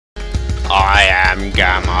I am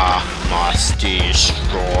Gamma, must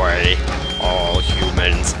destroy all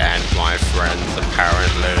humans and my friends,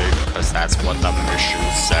 apparently, because that's what the mission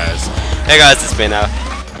says. Hey guys, it's been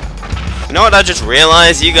You know what I just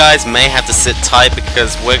realized? You guys may have to sit tight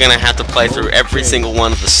because we're gonna have to play through every single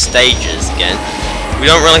one of the stages again. We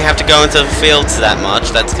don't really have to go into the fields that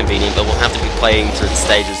much, that's convenient, but we'll have to be playing through the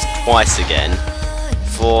stages twice again.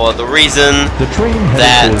 For the reason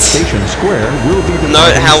that...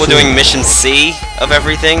 Note how we're doing Mission C of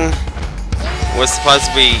everything? We're supposed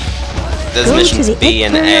to be... There's missions B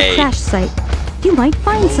and A. Crash site. You might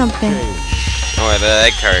find something. Oh wait, the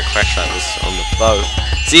egg carrier crash site was on the boat.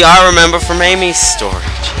 See, I remember from Amy's story.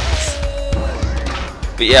 Jeez.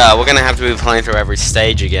 But yeah, we're gonna have to be playing through every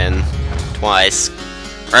stage again. Twice.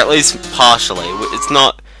 Or at least partially. It's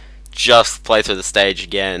not just play through the stage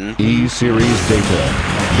again. E-series data.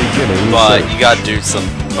 Beginning but search. You gotta do some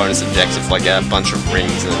bonus objectives like get a bunch of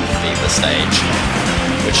rings and beat the stage.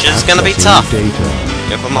 Which is gonna be tough.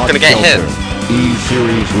 If I'm not gonna get hit.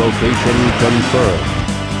 E-series location confirmed.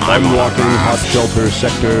 Unlocking hot shelter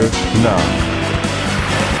sector now.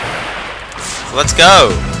 So let's go.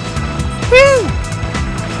 Woo!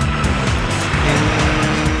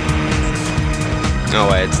 No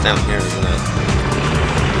way, it's down here, isn't it?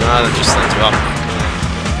 No, that just sends you up.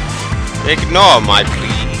 Ignore my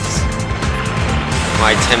pleas.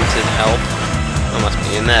 My attempted help. I must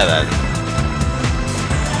be in there then.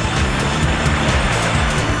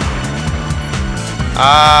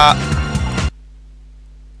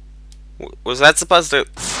 Was that supposed to...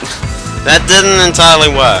 That didn't entirely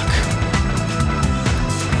work.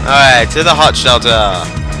 Alright, to the hot shelter.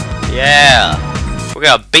 Yeah. We're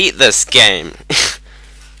gonna beat this game.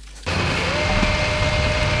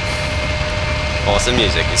 Awesome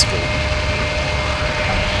music is cool.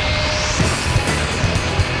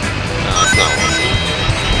 No, it's not awesome.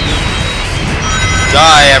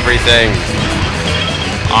 Die, everything!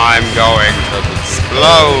 I'm going to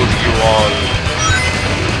explode you all.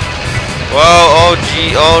 Whoa, oh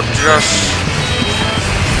gee, oh just...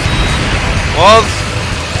 What?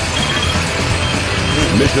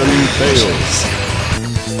 Mission fails.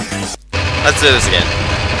 Let's do this again.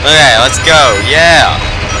 Okay, let's go, yeah!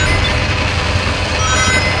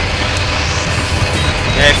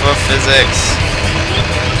 Yay for physics.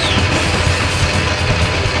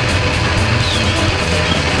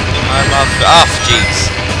 I love... Oh, jeez.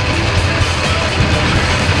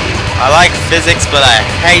 I like physics, but I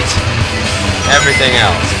hate everything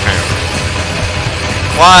else, apparently.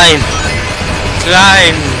 Climb!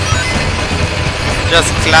 Climb!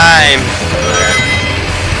 Just climb! Okay.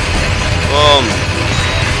 Boom!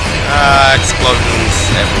 Explosions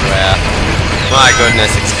everywhere. My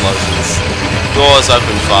goodness, explosions. Doors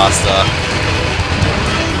open faster.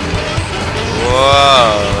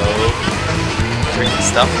 Whoa! Freaky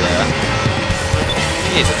stuff there.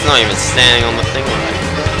 Jeez, it's not even standing on the thing right.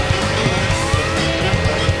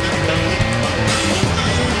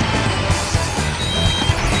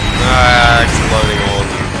 Exploding all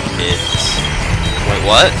the hits. Wait,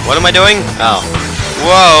 what? What am I doing? Oh.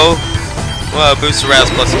 Whoa! Whoa, booster rouse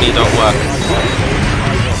plus me don't work.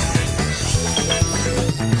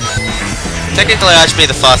 Technically, I should be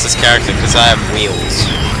the fastest character because I have wheels.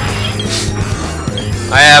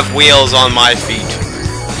 I have wheels on my feet.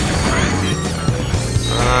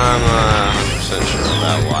 I'm 100% sure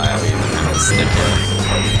about why I even have a sticker.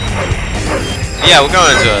 Yeah, we're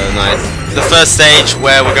going into a nice... The first stage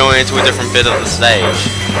where we're going into a different bit of the stage.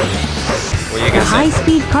 What are you gonna say? The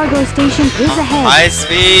high-speed cargo station is ahead. High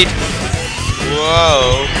speed!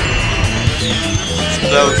 Whoa!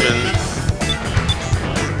 Explosion.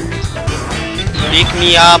 Pick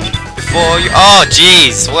me up before you... Oh,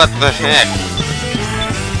 jeez! What the heck?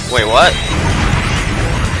 Wait, what?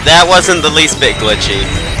 That wasn't the least bit glitchy.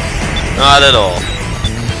 Not at all.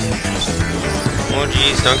 Oh,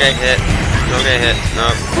 jeez, don't get hit. Don't get hit.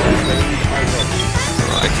 No.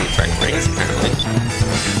 Oh, I can track rings, apparently.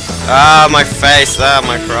 Ah, my face! Ah,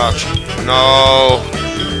 my crotch. No!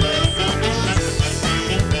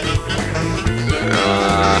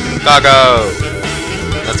 Cargo!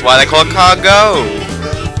 That's why they call it cargo!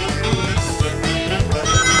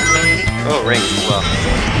 Oh, rings as well.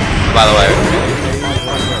 By the way.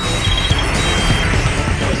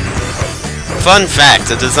 Fun fact,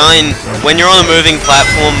 the design, when you're on a moving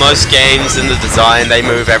platform, most games in the design, they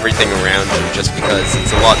move everything around you just because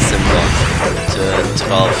it's a lot simpler to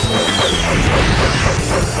develop.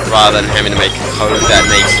 Rather than having to make code that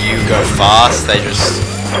makes you go fast, they just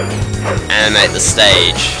animate the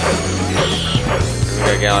stage. I'm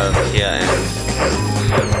gonna go over here and...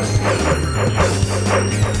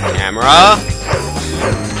 Camera!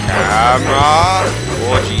 Gamma!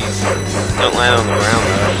 Oh jeez. Don't land on the ground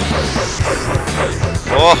though.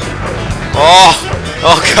 Oh! Oh!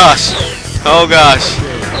 Oh gosh! Oh gosh!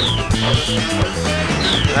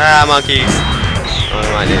 Ah, monkeys! Oh, I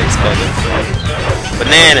might need explosive.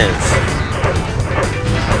 Bananas!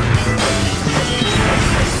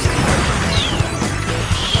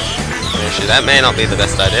 Actually, that may not be the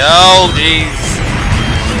best idea. Oh jeez!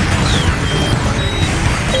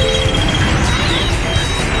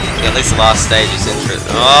 At least the last stage is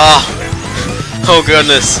interesting. Oh! Oh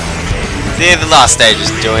goodness! See, the last stage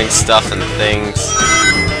is doing stuff and things.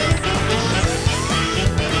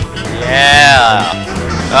 Yeah!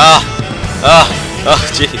 Oh! Oh! Oh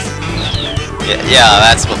jeez! Yeah,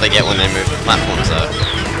 that's what they get when they move the platform, so...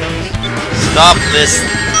 Stop this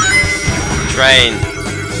train!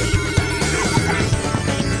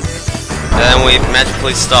 And then we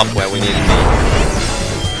magically stop where we need to be.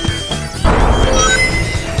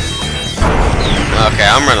 Okay,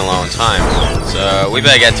 I'm running low on time, so we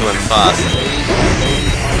better get to him fast.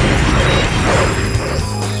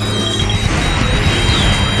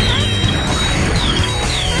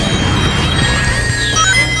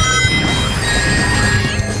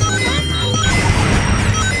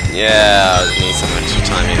 Yeah, I need some extra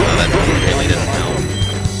time, even though that really didn't help.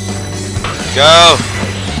 Go!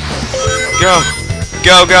 Go!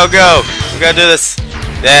 Go, go, go! We gotta do this.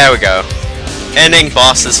 There we go. Ending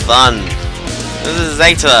boss is fun. This is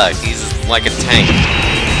Zeta. He's like a tank.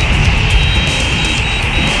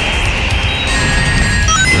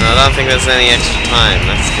 I don't think there's any extra time.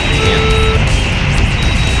 That's convenient.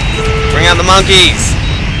 Bring out the monkeys!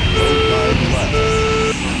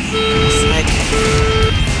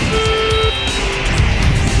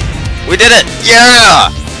 We did it! Yeah!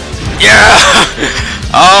 Yeah!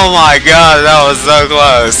 Oh my god, that was so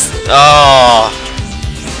close. Oh.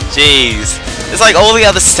 Jeez. It's like all the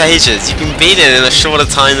other stages, you can beat it in a shorter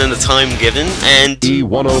time than the time given, and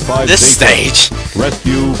this stage,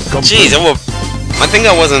 jeez, I think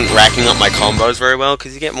I wasn't racking up my combos very well,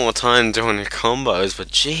 because you get more time doing your combos, but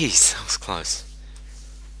jeez, that was close.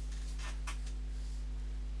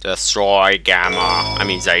 Destroy Gamma, I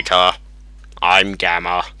mean Zeta. I'm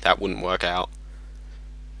Gamma, that wouldn't work out.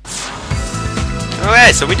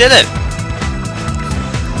 Okay, so we did it!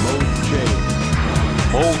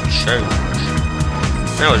 Mode change.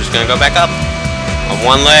 Now we're just gonna go back up on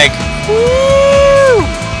one leg. Woo!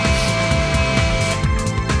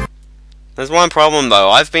 There's one problem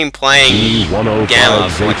though. I've been playing Gamma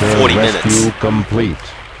for like 40 minutes. Complete.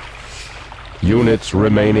 Units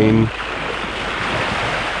remaining.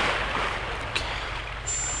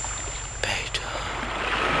 Beta.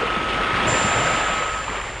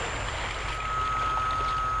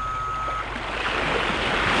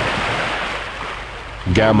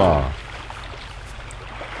 Gamma.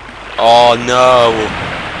 Oh no!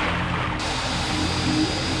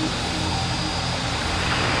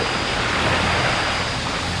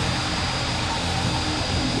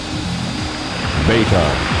 Beta.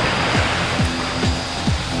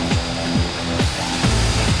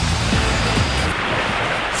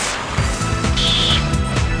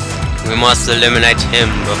 We must eliminate him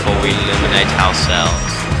before we eliminate ourselves.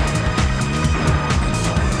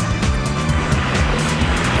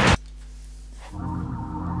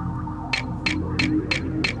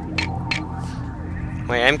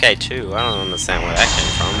 Wait, MK2? I don't understand where that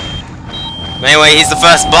came from. Anyway, he's the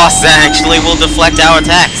first boss that actually will deflect our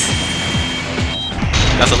attacks.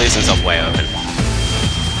 Got to leave himself way open.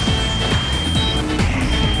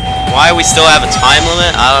 Why we still have a time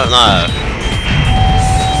limit? I don't know.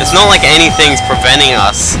 It's not like anything's preventing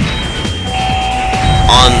us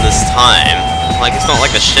on this time. Like, it's not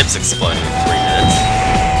like the ship's exploding in 3 minutes.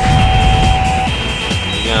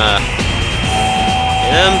 You gonna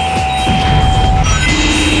hit him?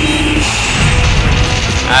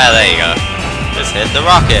 Ah, there you go. Just hit the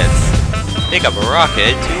rockets. Pick up a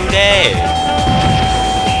rocket today.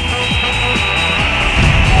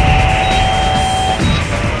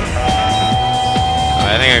 Oh,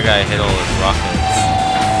 I think I gotta hit all those rockets.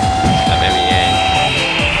 That made me aim.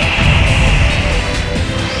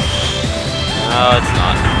 No, it's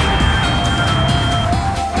not.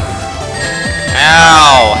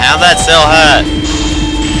 Ow! How'd that still hurt?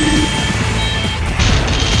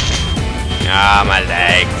 Ah, my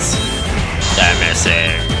legs. They're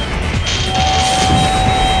missing.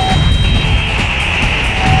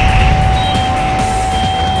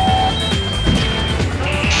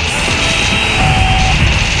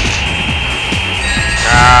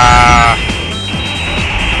 Ah.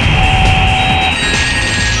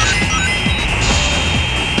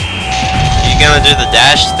 You gonna do the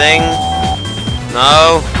dash thing?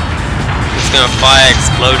 No? just gonna fire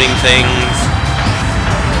exploding things.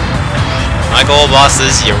 Like all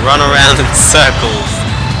bosses, you run around in circles.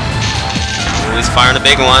 Oh, he's firing a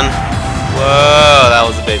big one. Whoa, that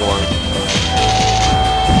was a big one.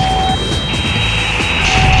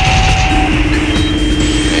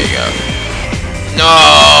 There you go. No!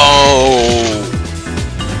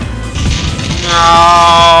 No!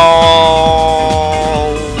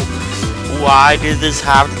 Why did this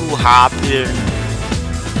have to happen?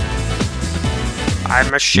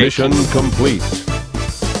 I'm a shaken. Mission complete.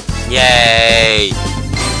 Yay!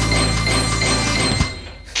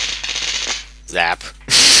 Zap.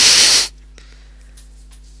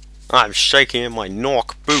 I'm shaking in my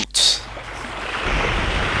Nork boots.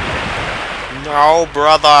 No,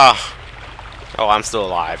 brother! Oh, I'm still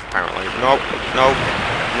alive, apparently. Nope, nope,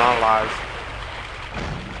 I'm not alive.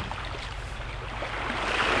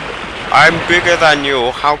 I'm bigger than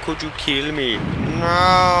you, how could you kill me?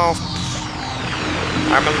 No!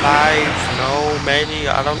 I'm alive. No, maybe.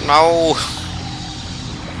 I don't know.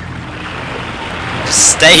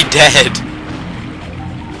 Just stay dead.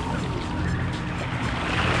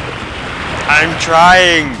 I'm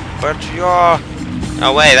trying, but you're...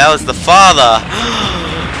 Oh wait, that was the father.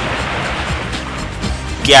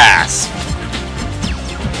 Gasp.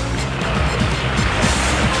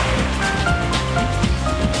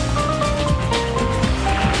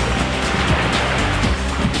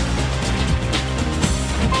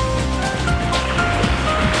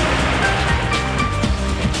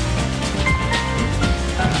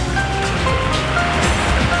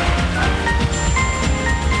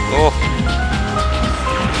 Oh.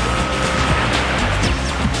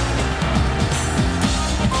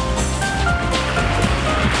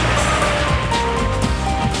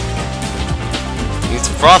 He's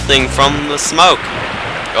frothing from the smoke.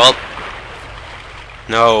 Oh.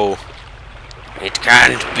 No. It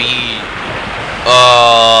can't be.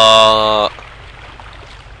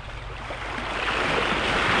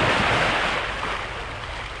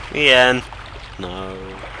 The end. No.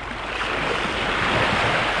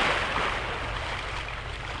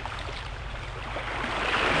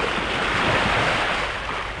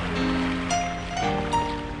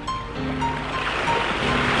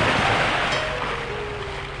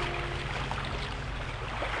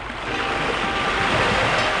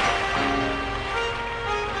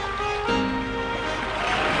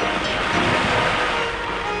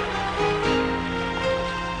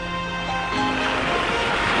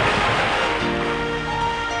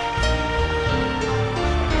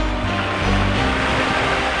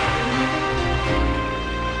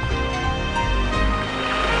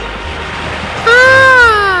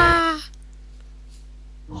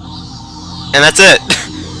 And that's it.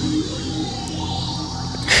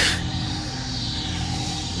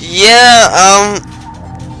 Yeah,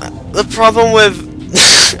 the problem with...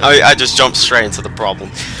 I just jumped straight into the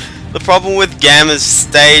problem. The problem with Gamma's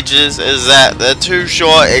stages is that they're too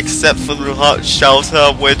short except for the hot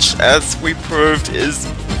shelter, which, as we proved, is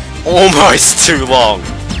almost too long.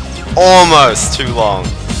 Almost too long.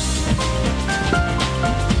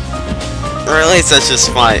 Or at least that's just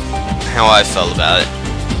how I felt about it.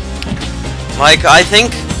 Like, I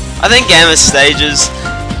think Gamma's stages,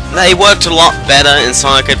 they worked a lot better in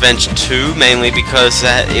Sonic Adventure 2, mainly because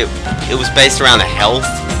it was based around a health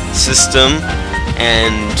system,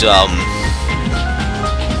 and,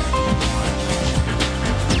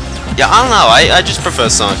 yeah, I don't know, I just prefer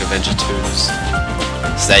Sonic Adventure 2's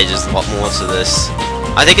stages a lot more to this.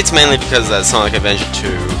 I think it's mainly because at Sonic Adventure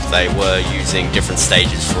 2, they were using different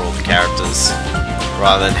stages for all the characters,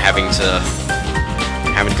 rather than having to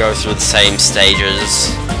go through the same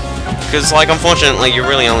stages, because, like, unfortunately, you're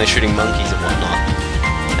really only shooting monkeys and whatnot.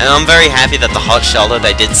 And I'm very happy that the hot shelter,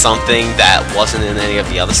 they did something that wasn't in any of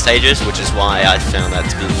the other stages, which is why I found that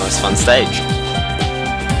to be the most fun stage.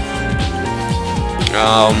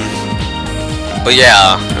 But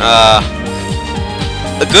yeah,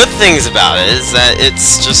 the good things about it is that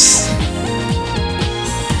it's just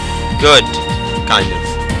good, kind of.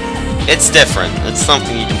 It's different. It's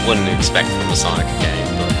something you wouldn't expect from a Sonic game.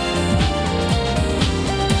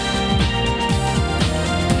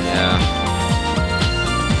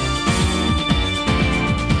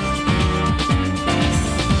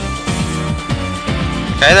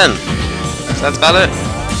 Okay then, so that's about it.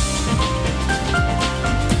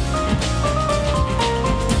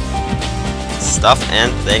 Stuff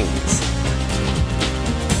and things.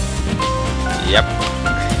 Yep.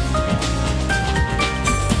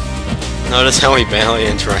 Notice how we barely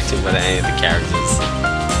interacted with any of the characters.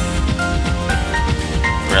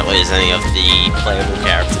 Or at least any of the playable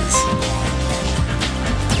characters.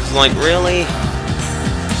 It's like, really?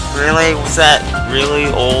 really? Was that really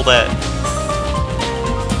all that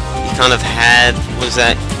you kind of had? Was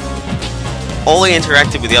that all he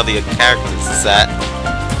interacted with the other characters? Is that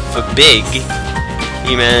for Big,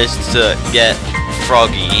 he managed to get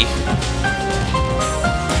Froggy.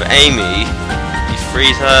 For Amy, he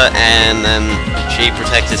freed her and then she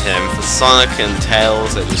protected him. For Sonic and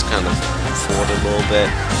Tails, they just kind of fought a little bit.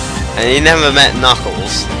 And he never met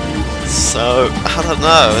Knuckles. So, I don't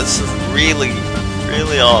know, it's a really,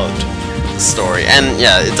 really odd story. And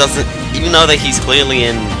yeah, it doesn't, even though that he's clearly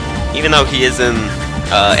in, even though he is in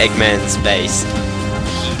Eggman's base,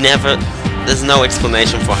 he never, there's no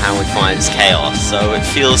explanation for how he finds Chaos, so it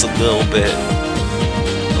feels a little bit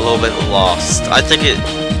lost. I think it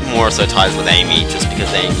more so ties with Amy, just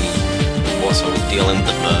because Amy also dealing with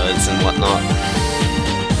the birds and whatnot.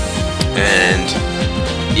 And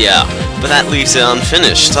yeah, but that leaves it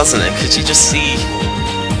unfinished, doesn't it? Because you just see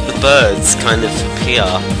the birds kind of appear,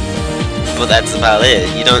 but that's about it.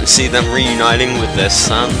 You don't see them reuniting with their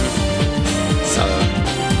son. So,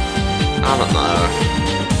 I don't know.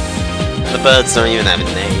 The birds don't even have a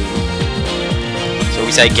name. So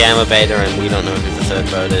we say Gamma, Beta, and we don't know who the third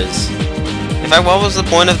bird is. In fact, what was the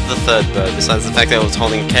point of the third bird, besides the fact that it was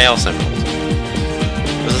holding a Chaos Emerald?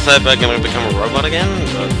 Was the third bird going to become a robot again?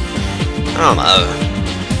 But, I don't know.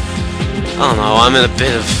 I don't know, I'm in a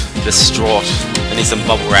bit of distraught. I need some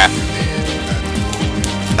bubble wrap.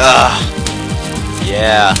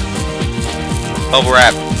 Yeah. Bubble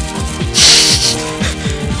wrap.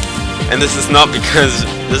 And this is not because,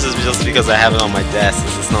 this is just because I have it on my desk.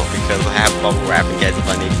 This is not because I have bubble wrap in case if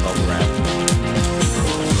I need bubble wrap.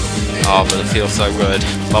 Oh, but it feels so good.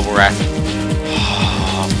 Bubble wrap.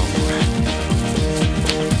 Oh, bubble wrap.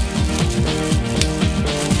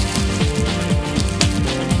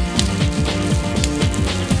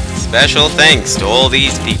 Special thanks to all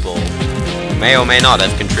these people who may or may not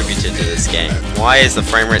have contributed to this game. Why is the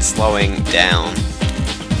frame rate slowing down?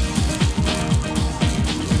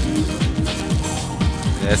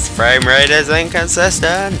 This frame rate is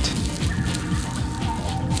inconsistent.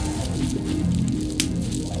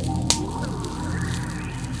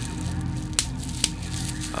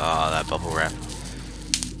 Oh, that bubble wrap.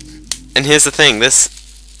 And here's the thing, these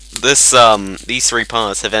three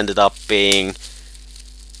parts have ended up being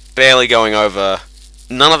barely going over,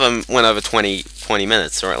 none of them went over 20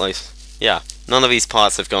 minutes, or at least, yeah, none of these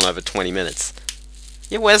parts have gone over 20 minutes.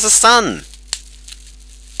 Yeah, where's the sun?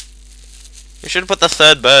 We should have put the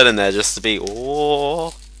third bird in there just to be,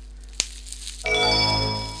 oh.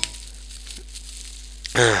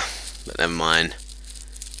 But never mind.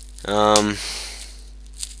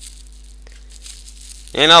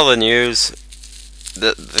 In other news,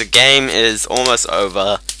 the game is almost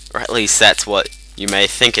over, or at least that's what you may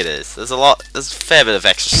think it is. There's a fair bit of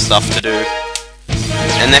extra stuff to do.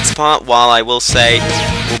 And next part, while I will say,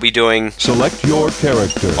 we'll be doing... Select your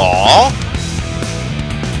character. Aww?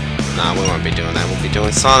 Nah, we won't be doing that. We'll be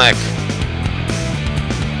doing Sonic.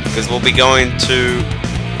 Because we'll be going to...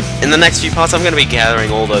 In the next few parts, I'm going to be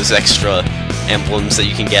gathering all those extra emblems that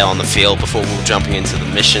you can get on the field before we're jumping into the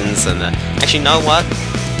missions. And actually, you know what?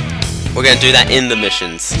 We're going to do that in the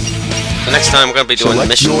missions. So next time, we're going to be doing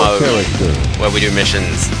mission mode, where we do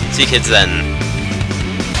missions. See you kids then.